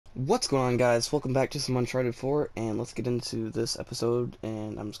What's going on, guys? Welcome back to some Uncharted 4, and let's get into this episode,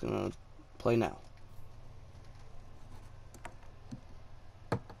 and I'm just gonna play now.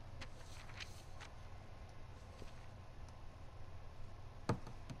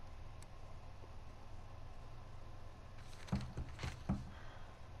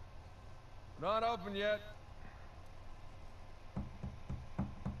 Not open yet.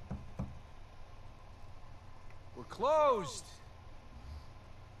 We're closed.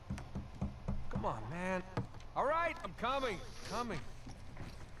 Come on, man. All right, I'm coming. Coming.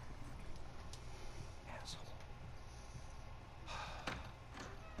 Asshole.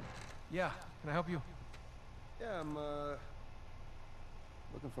 Yeah, can I help you? Yeah, I'm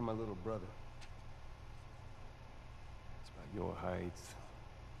looking for my little brother. It's about your height,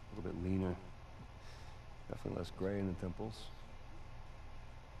 a little bit leaner, definitely less gray in the temples.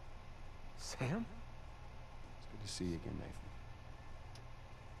 Sam? It's good to see you again, Nathan.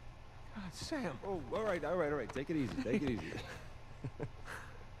 God, Sam. Oh, all right. Take it easy, take it easy.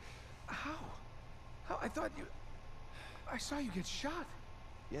 How? How? I saw you get shot.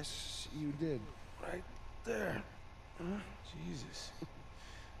 Yes, you did. Right there. Jesus.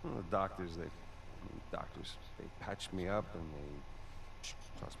 Well, the doctors, they patched me up and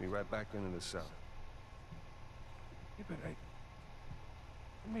they tossed me right back into the cell. Yeah, but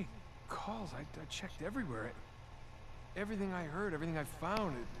I made calls. I checked everywhere. Everything I heard, everything I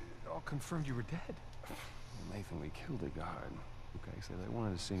found, it all confirmed you were dead. Nathan, we killed a guard. Okay, so they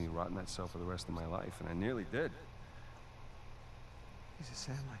wanted to see me rot in that cell for the rest of my life, and I nearly did. Jesus,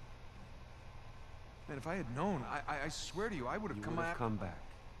 Sam, man, if I had known, I swear to you, I would have come back. Come back.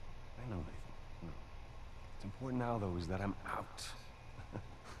 I know, Nathan. No. What's important now, though, is that I'm out.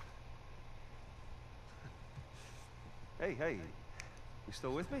 Hey, you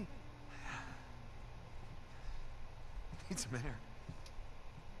still with me? Need some air.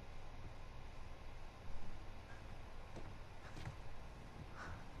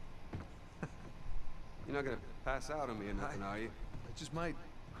 You're not gonna pass out on me or nothing, are you? I just might.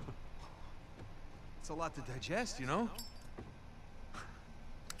 It's a lot to digest, you know?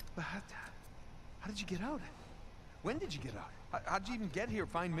 But how did you get out? When did you get out? How'd you even get here?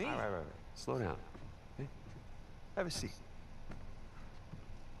 Find me? All right. Slow down. Okay? Have a seat.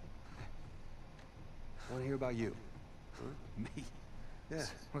 I want to hear about you. Huh? Me? Yeah.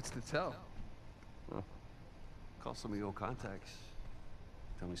 What's to tell? Well, call some of your old contacts.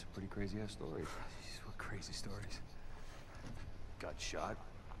 Tell me some pretty crazy-ass stories. Jeez, what crazy stories. Got shot,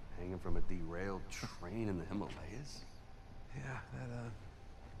 hanging from a derailed train in the Himalayas. Yeah,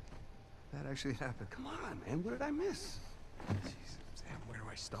 that actually happened. Come on, man. What did I miss? Jeez, Sam, where do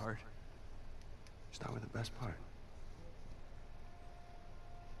I start? Start with the best part.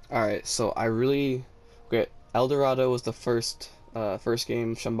 Alright, so okay, El Dorado was the first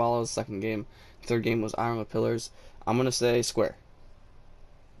game, Shambhala was the second game, third game was Iron with Pillars. I'm gonna say Square.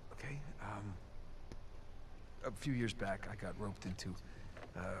 Okay, a few years back, I got roped into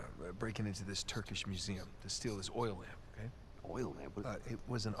breaking into this Turkish museum to steal this oil lamp, okay? Oil lamp? It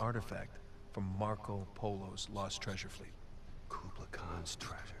was an artifact from Marco Polo's lost treasure fleet. Kublai Khan's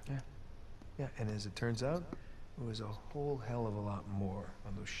treasure. Yeah, and as it turns out, it was a whole hell of a lot more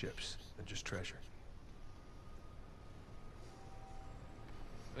on those ships than just treasure.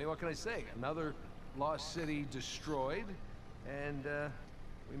 I mean, what can I say? Another lost city destroyed, and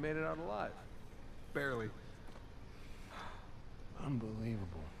we made it out alive. Barely.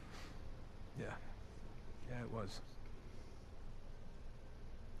 Unbelievable. Yeah. Yeah, it was.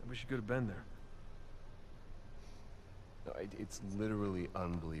 I wish you could have been there. No, it's literally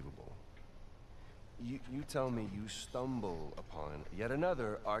unbelievable. You tell me you stumble upon yet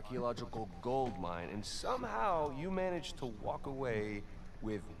another archaeological gold mine, and somehow you manage to walk away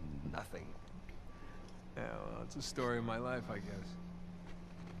with nothing. Yeah, well, it's a story of my life, I guess.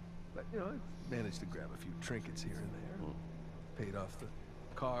 But, you know, I managed to grab a few trinkets here and there. Paid off the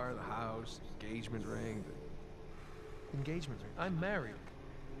car, the house, engagement ring. Engagement ring? I'm married.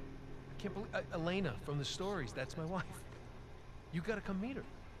 I can't believe... Elena from the stories, that's my wife. You gotta come meet her.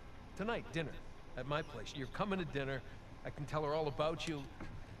 Tonight, dinner. At my place. You're coming to dinner. I can tell her all about you.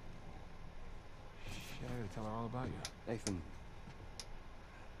 Shit, I gotta tell her all about you. Nathan,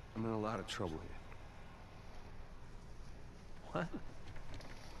 I'm in a lot of trouble here. What?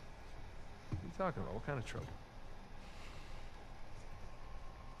 What are you talking about? What kind of trouble?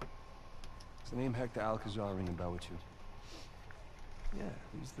 Does the name Hector Alcazar ring a bell with you? Yeah,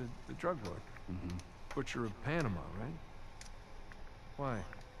 he's the drug lord. Mm-hmm. Butcher of Panama, right? Why?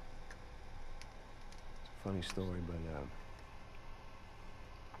 It's a funny story, but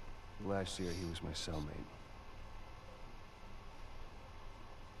last year he was my cellmate.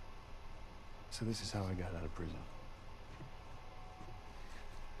 So this is how I got out of prison.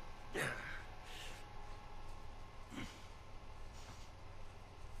 Well,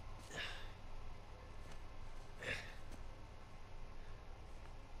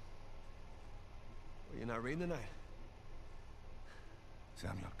 you're not reading tonight?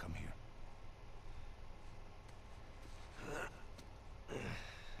 Samuel, come here.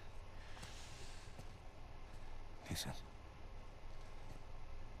 Listen.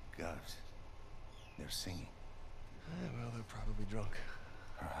 Guards. They're singing. Well, they're probably drunk.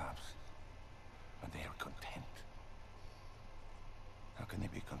 Perhaps. But they are content. How can they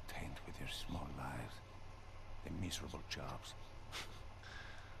be content with their small lives? Their miserable jobs?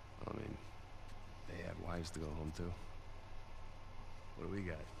 I mean, they have wives to go home to. What do we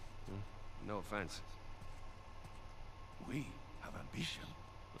got? No offense. We have ambition.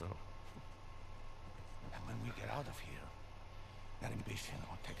 No. And when we get out of here, that ambition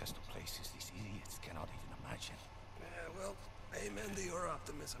will take us to places these idiots cannot even imagine. Yeah, well, amen to your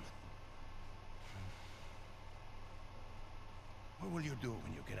optimism. What will you do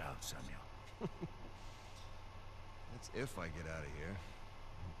when you get out, Samuel? That's if I get out of here.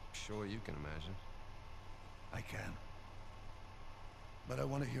 I'm sure you can imagine. I can. But I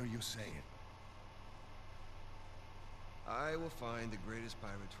want to hear you say it. I will find the greatest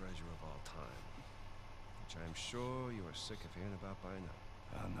pirate treasure of all time, which I'm sure you are sick of hearing about by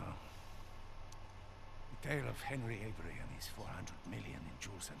now. Oh, no. The tale of Henry Avery and his 400 million in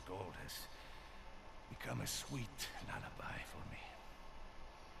jewels and gold has become a sweet lullaby for me.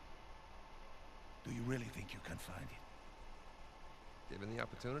 Do you really think you can find it? Given the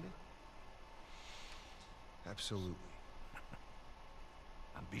opportunity? Absolutely.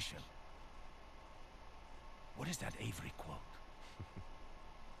 Ambition. What is that Avery quote?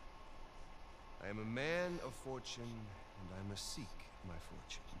 I am a man of fortune, and I must seek my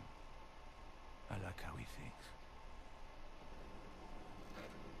fortune. I like how he thinks.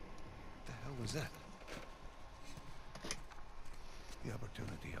 What the hell was that? The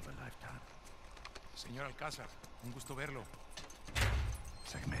opportunity of a lifetime. Señor Alcázar, un gusto verlo.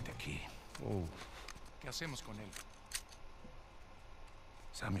 Sáqueme de aquí. Oh. ¿Qué hacemos con él?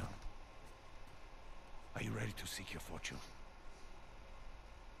 Samuel, are you ready to seek your fortune?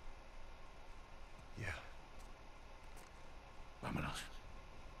 Yeah. Vámonos.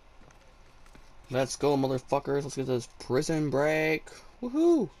 Let's go, motherfuckers. Let's get this prison break.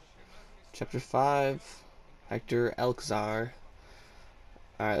 Woohoo! Chapter 5. Hector Alcazar.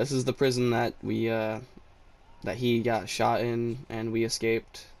 Alright, this is the prison that that he got shot in and we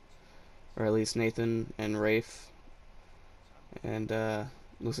escaped. Or at least Nathan and Rafe. And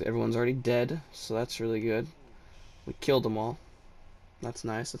looks like everyone's already dead, so that's really good. We killed them all. That's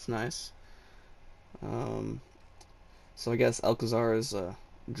nice, that's nice. So I guess Alcazar is a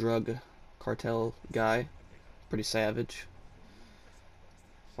drug cartel guy. Pretty savage.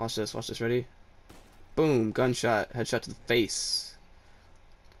 Watch this, ready? Boom, gunshot, headshot to the face.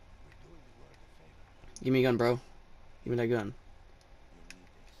 Give me a gun, bro. Give me that gun.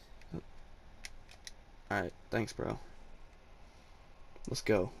 Alright, thanks, bro. Let's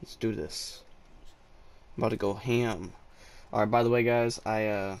go. Let's do this. I'm about to go ham. Alright, by the way, guys,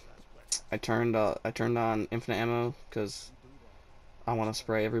 I turned on infinite ammo because I want to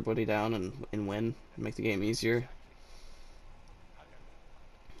spray everybody down and win and make the game easier.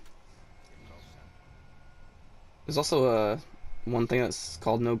 There's also one thing that's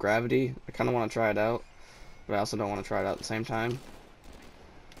called no gravity. I kind of want to try it out, but I also don't want to try it out at the same time.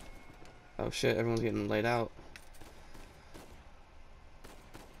 Oh shit, everyone's getting laid out.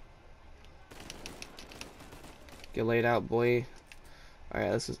 Get laid out, boy.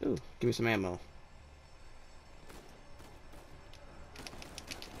 Alright, this is... Ooh, give me some ammo.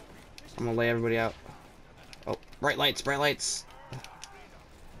 I'm gonna lay everybody out. Oh, bright lights, bright lights!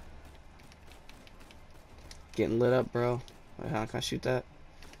 Getting lit up, bro. Wait, how can I shoot that?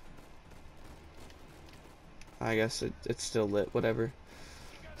 I guess it's still lit, whatever.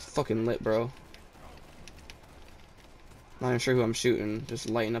 It's fucking lit, bro. Not even sure who I'm shooting. Just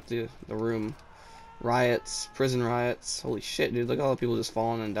lighting up the room. Riots, prison riots. Holy shit, dude. Look at all the people just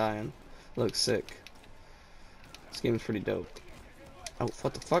falling and dying. Looks sick. This game's pretty dope. Oh,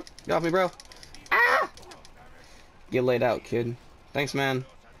 what the fuck? Get off me, bro. Ah! Get laid out, kid. Thanks, man.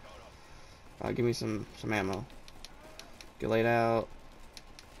 Give me some ammo. Get laid out.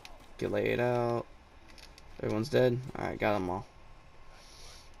 Get laid out. Everyone's dead? Alright, got them all.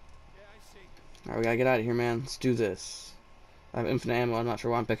 Alright, we gotta get out of here, man. Let's do this. I have infinite ammo. I'm not sure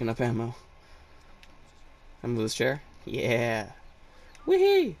why I'm picking up ammo. Can I move this chair? Yeah.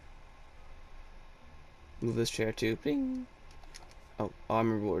 Wee! Move this chair too. Bing. Oh, I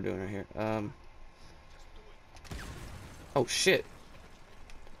remember what we're doing right here. Oh shit.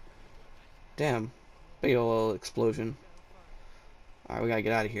 Damn. Big ol' explosion. Alright, we gotta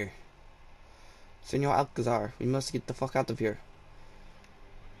get out of here. Senor Alcazar, we must get the fuck out of here.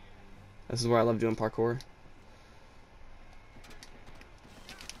 This is where I love doing parkour.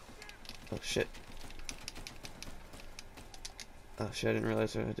 Oh shit. Oh shit, I didn't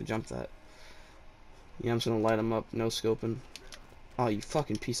realize I had to jump that. Yeah, I'm just gonna light him up, no scoping. Oh, you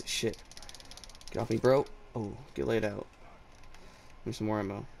fucking piece of shit. Get off me, bro. Oh, get laid out. Give me some more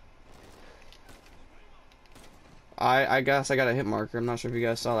ammo. I guess I got a hit marker. I'm not sure if you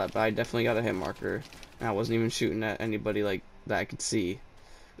guys saw that, but I definitely got a hit marker. And I wasn't even shooting at anybody like that I could see.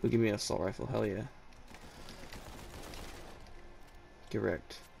 Ooh, give me an assault rifle. Hell yeah. Get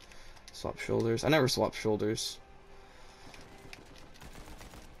wrecked. Swap shoulders. I never swap shoulders.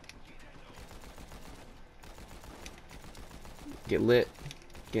 Get lit.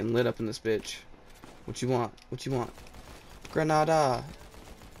 Getting lit up in this bitch. What you want? What you want? Granada.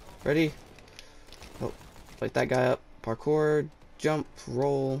 Ready? Oh, light that guy up. Parkour. Jump.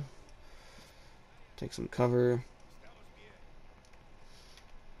 Roll. Take some cover.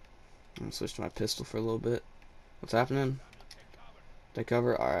 I'm gonna switch to my pistol for a little bit. What's happening? Take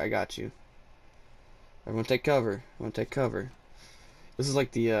cover? Alright, I got you. Everyone take cover. Everyone take cover. This is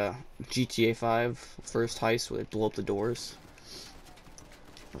like the GTA 5 first heist where they blow up the doors.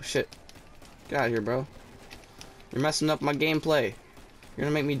 Oh shit. Get out of here, bro. You're messing up my gameplay. You're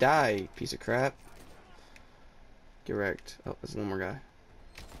gonna make me die, piece of crap. Get wrecked. Oh, there's one more guy.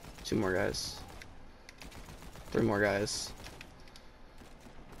 Two more guys. Three more guys.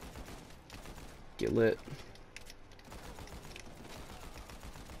 Get lit.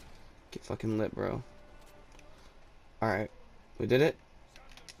 Get fucking lit, bro. Alright. We did it.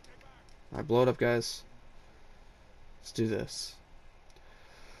 Alright, blow it up, guys. Let's do this.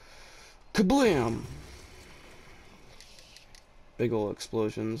 Kablam! Big ol'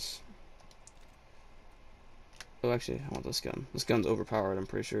 explosions. Oh, actually, I want this gun. This gun's overpowered, I'm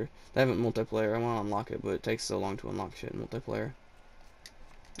pretty sure. They have it in multiplayer. I want to unlock it, but it takes so long to unlock shit in multiplayer.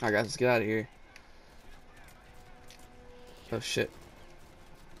 Alright, guys, let's get out of here. Oh, shit.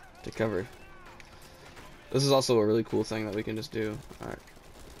 Take cover. This is also a really cool thing that we can just do. Alright.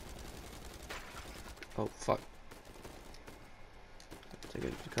 Oh, fuck. Take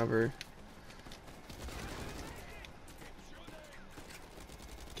it to cover.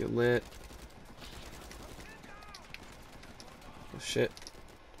 Get lit. Oh shit.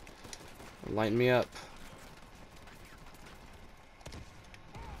 Lighten me up.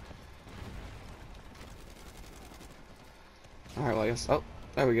 Alright, well I guess. Oh,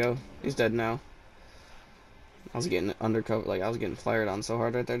 there we go. He's dead now. I was getting undercover, like I was getting fired on so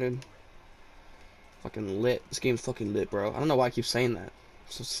hard right there, dude. Fucking lit. This game's fucking lit, bro. I don't know why I keep saying that.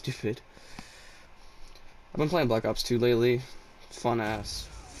 It's so stupid. I've been playing Black Ops 2 lately. Fun ass.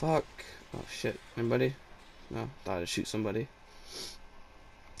 Fuck. Oh shit. Anybody? No, thought I'd shoot somebody.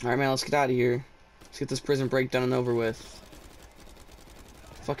 Alright, man, let's get out of here. Let's get this prison break done and over with.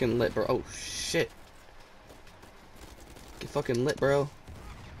 Fucking lit, bro. Oh shit. Get fucking lit, bro.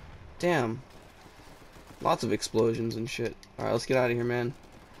 Damn. Lots of explosions and shit. Alright, let's get out of here, man.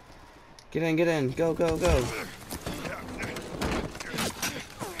 Get in, get in. Go, go, go.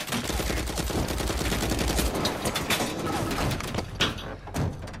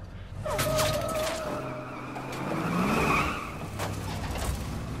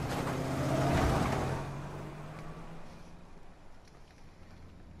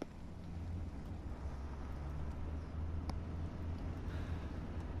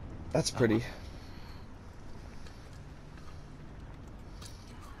 That's pretty.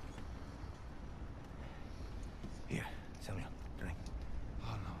 Here, Samuel, drink.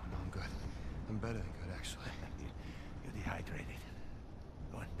 Oh, no, I'm good. I'm better than good, actually. You're dehydrated.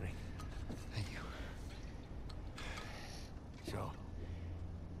 Go on, drink. Thank you. So,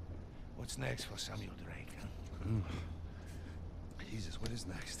 what's next for Samuel Drake, huh? Jesus, what is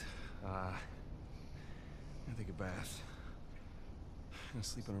next? I'm gonna take a bath. I'm gonna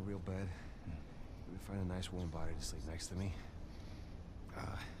sleep on a real bed. Maybe find a nice warm body to sleep next to me.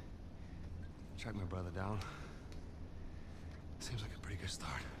 Track my brother down. Seems like a pretty good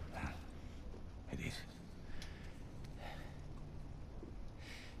start. It is.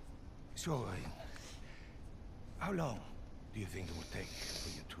 So, how long do you think it would take for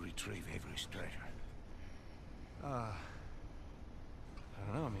you to retrieve Avery's treasure? I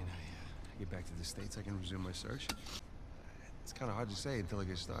don't know. I mean, I get back to the States, I can resume my search. It's kind of hard to say until I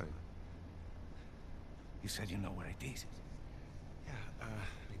get started. You said you know where it is. Yeah,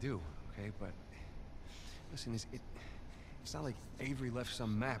 I do. Okay, but listen, It's not like Avery left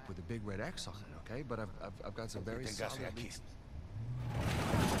some map with a big red X on it, okay? But I've got some very solid leads.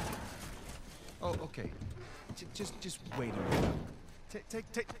 Oh, okay. Just wait a minute.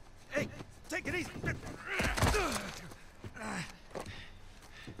 Hey, take it easy.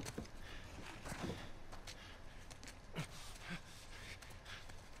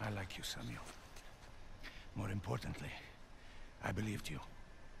 I like you, Samuel. More importantly, I believed you.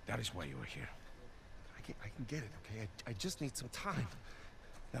 That is why you were here. I can get it, okay? I just need some time.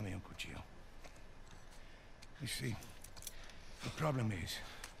 Dame un cuchillo. You see, the problem is,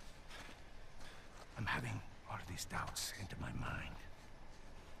 I'm having all these doubts into my mind.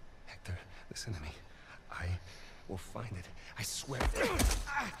 Hector, listen to me. I will find it. I swear.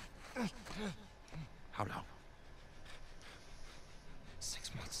 How long?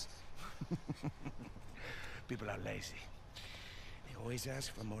 6 months. People are lazy. They always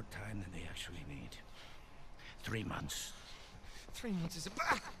ask for more time than they actually need. 3 months. 3 months is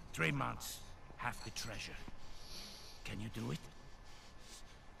 3 months. Half the treasure. Can you do it?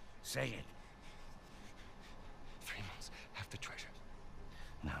 Say it. 3 months, half the treasure.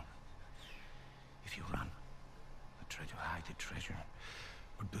 Now, if you run, or try to hide the treasure,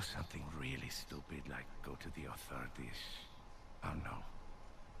 or do something really stupid like go to the authorities, I'll know.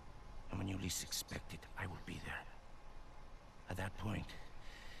 And when you least expect it, I will be there. At that point,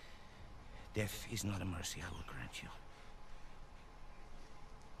 death is not a mercy I will grant you.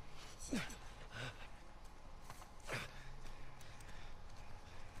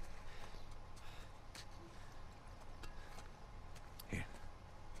 Here.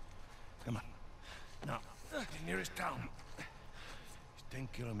 Come on. Now, the nearest town is 10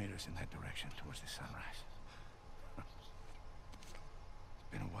 kilometers in that direction towards the sunrise. It's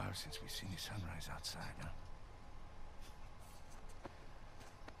been a while since we've seen the sunrise outside, huh?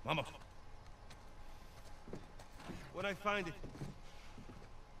 Vamos. When I find it...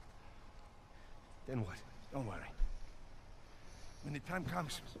 Then what? Don't worry. When the time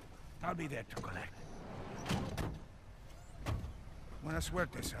comes, I'll be there to collect. Buena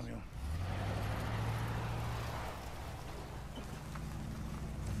suerte, Samuel.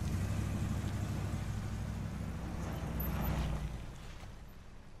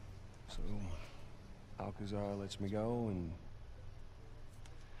 So, Alcazar lets me go, and...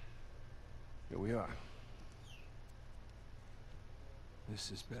 here we are.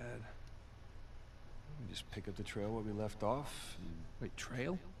 This is bad. We just pick up the trail where we left off. Wait,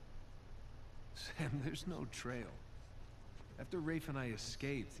 trail? Sam, there's no trail. After Rafe and I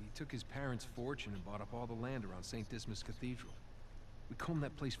escaped, he took his parents' fortune and bought up all the land around St. Dismas Cathedral. We combed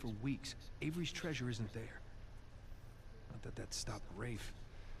that place for weeks. Avery's treasure isn't there. Not that that stopped Rafe.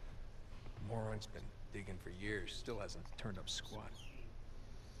 The moron's been digging for years, still hasn't turned up squat.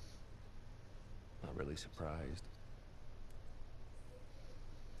 Not really surprised.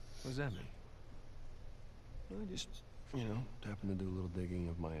 What does that mean? I just, you know, happened to do a little digging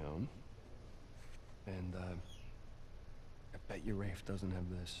of my own. And, I bet you Rafe doesn't have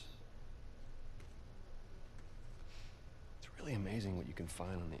this. It's really amazing what you can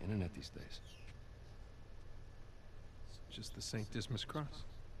find on the internet these days. It's just the St. Dismas cross.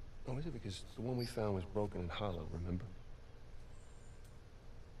 Oh, is it? Because the one we found was broken and hollow, remember?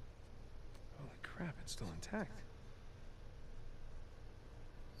 Holy crap, it's still intact.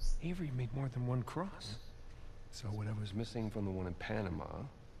 Avery made more than one cross. So whatever's missing from the one in Panama...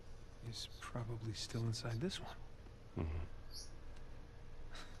 is probably still inside this one. Mm-hmm.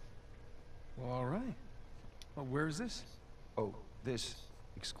 Well, all right. Well, where is this? Oh, this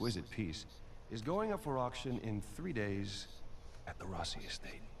exquisite piece is going up for auction in 3 days at the Rossi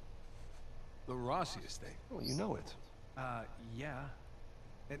estate. The Rossi estate. Oh, you know it. Yeah.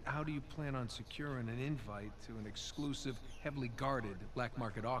 And how do you plan on securing an invite to an exclusive, heavily guarded black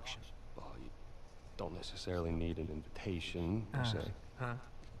market auction? Well, you don't necessarily need an invitation, per se. Huh?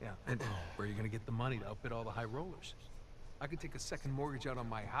 Yeah. And where are you gonna get the money to outbid all the high rollers? I could take a second mortgage out on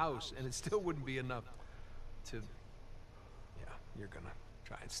my house, and it still wouldn't be enough to... Yeah, you're gonna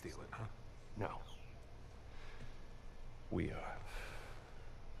try and steal it, huh? No. We are.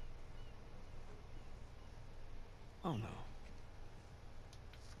 Oh, no.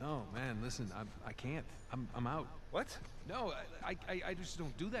 No, man, listen, I can't. I'm out. What? No, I just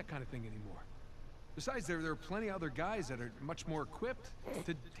don't do that kind of thing anymore. Besides, there are plenty of other guys that are much more equipped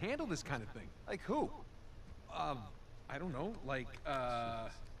to handle this kind of thing. Like who? I don't know, like,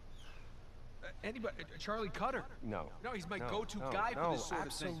 anybody, Charlie Cutter. No. No, he's my No, go-to no, guy for no, this sort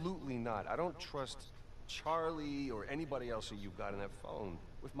of thing. absolutely not. I don't trust Charlie or anybody else that you've got on that phone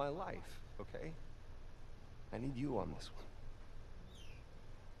with my life, okay? I need you on this one.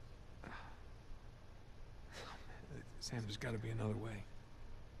 Sam, there's got to be another way.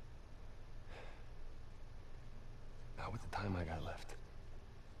 Not with the time I got left.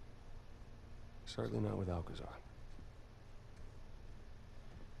 Certainly not with Alcazar.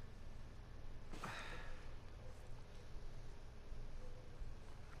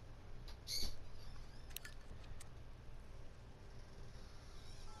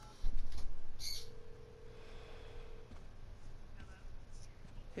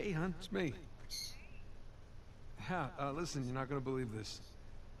 Hey, hon, it's me. Yeah, listen, you're not gonna believe this.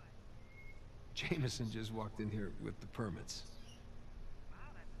 Jameson just walked in here with the permits.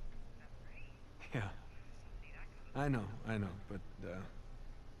 Yeah. I know, but,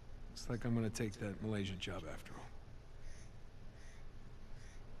 looks like I'm gonna take that Malaysia job after all.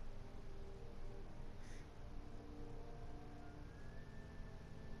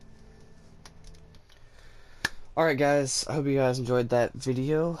 Alright guys, I hope you guys enjoyed that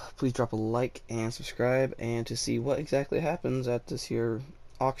video. Please drop a like and subscribe, and to see what exactly happens at this here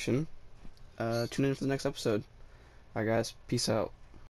auction, tune in for the next episode. Alright guys, peace out.